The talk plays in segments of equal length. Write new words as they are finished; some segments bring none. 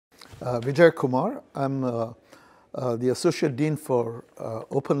Vijay Kumar. I'm the Associate Dean for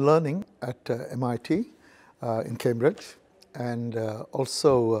Open Learning at MIT in Cambridge, and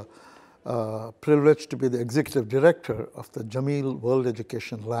also privileged to be the Executive Director of the Jameel World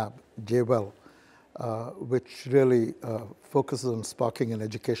Education Lab, JWEL, which really focuses on sparking an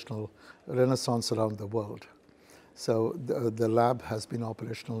educational renaissance around the world. So the lab has been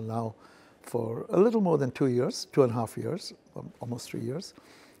operational now for a little more than 2 years, 2.5 years, almost 3 years.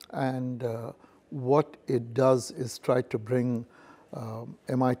 And what it does is try to bring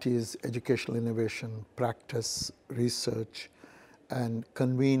MIT's educational innovation, practice, research, and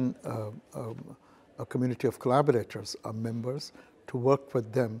convene a community of collaborators, our members, to work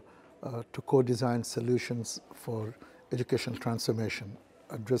with them to co-design solutions for educational transformation.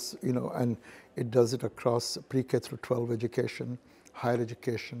 Address, and it does it across pre-K through 12 education, higher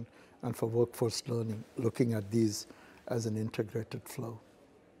education, and for workforce learning, looking at these as an integrated flow.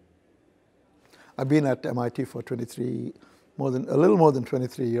 I've been at MIT for a little more than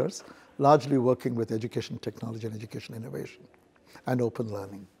 23 years, largely working with education technology and education innovation and open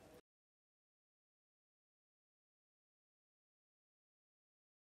learning.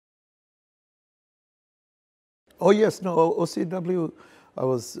 Oh yes, no, OCW, I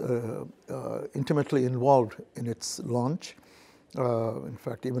was intimately involved in its launch. In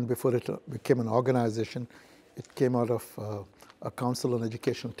fact, even before it became an organization, it came out of a Council on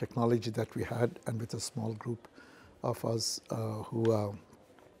Educational Technology that we had, and with a small group of us who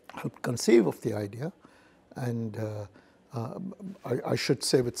helped conceive of the idea. And I should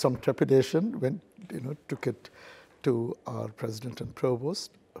say with some trepidation, when took it to our president and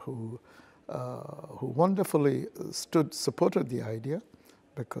provost, who wonderfully supported the idea,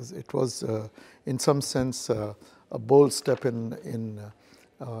 because it was, in some sense, a bold step in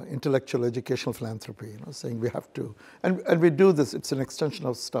intellectual educational philanthropy, saying we have to, and we do this, it's an extension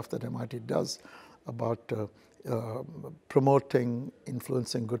of stuff that MIT does about promoting,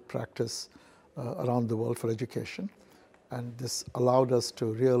 influencing good practice around the world for education. And this allowed us to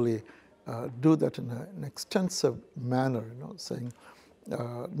really do that in an extensive manner, saying,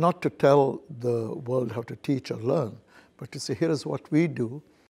 not to tell the world how to teach or learn, but to say, here is what we do.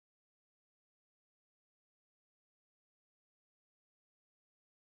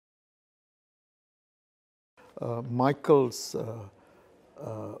 Michael's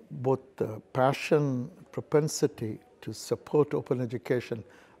both passion, propensity to support open education,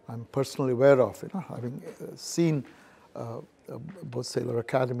 I'm personally aware of, having seen both Saylor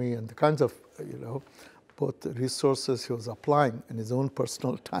Academy and the kinds of, both resources he was applying in his own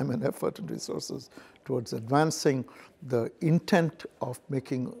personal time and effort and resources towards advancing the intent of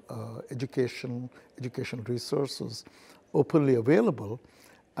making educational resources openly available.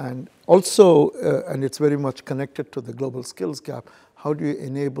 And also, and it's very much connected to the global skills gap, how do you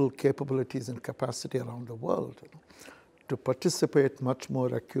enable capabilities and capacity around the world to participate much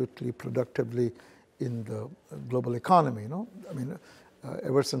more acutely, productively in the global economy? I mean,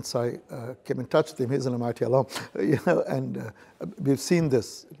 ever since I came in touch with him, he's an MIT alum, and we've seen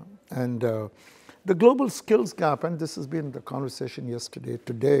this. And the global skills gap, and this has been the conversation yesterday,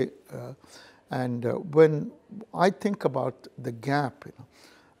 today, and when I think about the gap,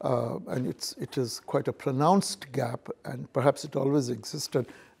 and it is quite a pronounced gap, and perhaps it always existed.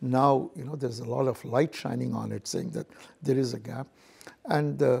 Now, there's a lot of light shining on it, saying that there is a gap.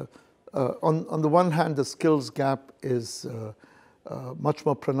 And on the one hand, the skills gap is much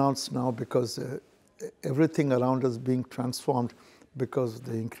more pronounced now because everything around us is being transformed because of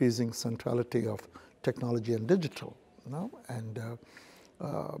the increasing centrality of technology and digital. And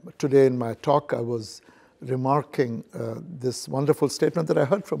today in my talk, I was remarking this wonderful statement that I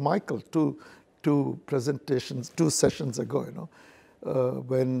heard from Michael two sessions ago,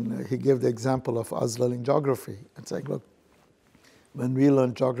 when he gave the example of us learning geography and saying, look, when we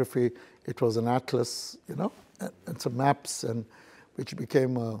learned geography, it was an atlas, and some maps, and which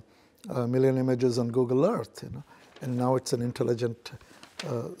became a million images on Google Earth, and now it's an intelligent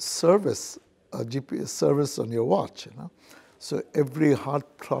service, a GPS service on your watch, So every hard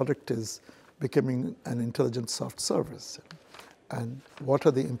product is becoming an intelligent soft service. And what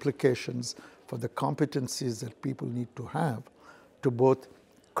are the implications for the competencies that people need to have to both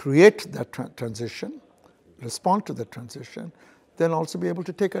create that transition, respond to that transition, then also be able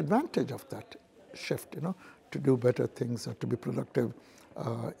to take advantage of that shift, to do better things or to be productive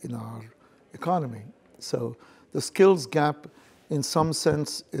in our economy. So the skills gap, in some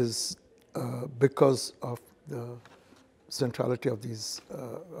sense, is because of the centrality of these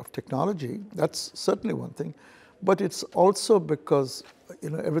of technology. That's certainly one thing, but it's also because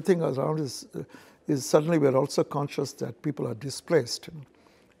everything around is suddenly we're also conscious that people are displaced.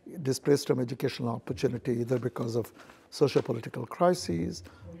 displaced from educational opportunity, either because of socio-political crises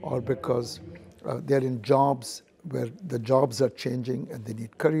or because they're in jobs where the jobs are changing and they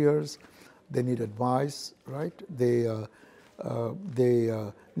need careers, they need advice, right? They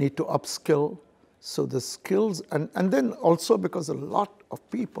need to upskill. So the skills, and then also because a lot of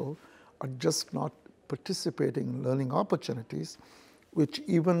people are just not participating in learning opportunities, which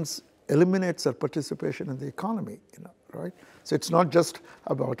even eliminates their participation in the economy, right? So it's not just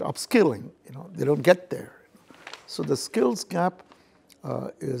about upskilling, they don't get there. So the skills gap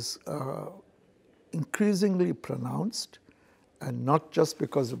is increasingly pronounced, and not just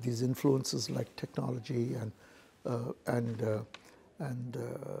because of these influences like technology and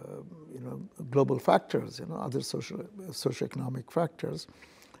global factors, other socioeconomic factors,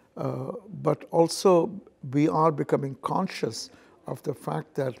 but also we are becoming conscious of the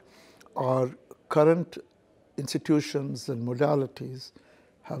fact that our current institutions and modalities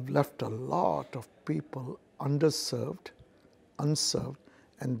have left a lot of people underserved, unserved,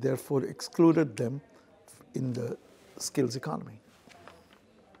 and therefore excluded them in the skills economy.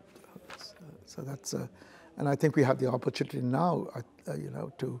 So that's, and I think we have the opportunity now,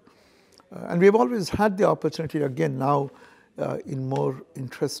 and we've always had the opportunity again now in more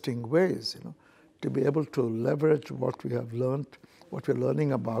interesting ways, to be able to leverage what we have learned, what we're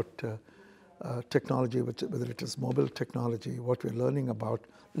learning about technology, whether it is mobile technology, what we're learning about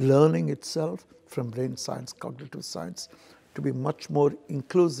learning itself from brain science, cognitive science, to be much more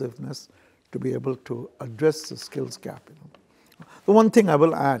inclusiveness, to be able to address the skills gap. The one thing I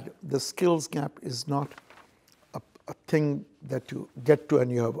will add, the skills gap is not a thing that you get to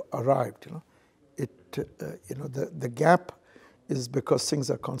and you have arrived. The gap is because things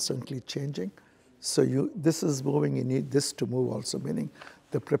are constantly changing. So this is moving, you need this to move also, meaning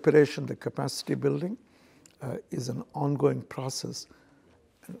the preparation, the capacity building is an ongoing process,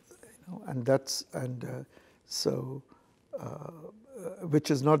 and that's, which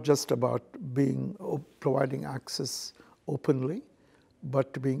is not just about providing access openly,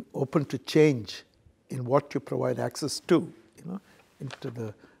 but being open to change in what you provide access to, into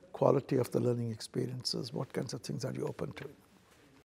the quality of the learning experiences, what kinds of things are you open to.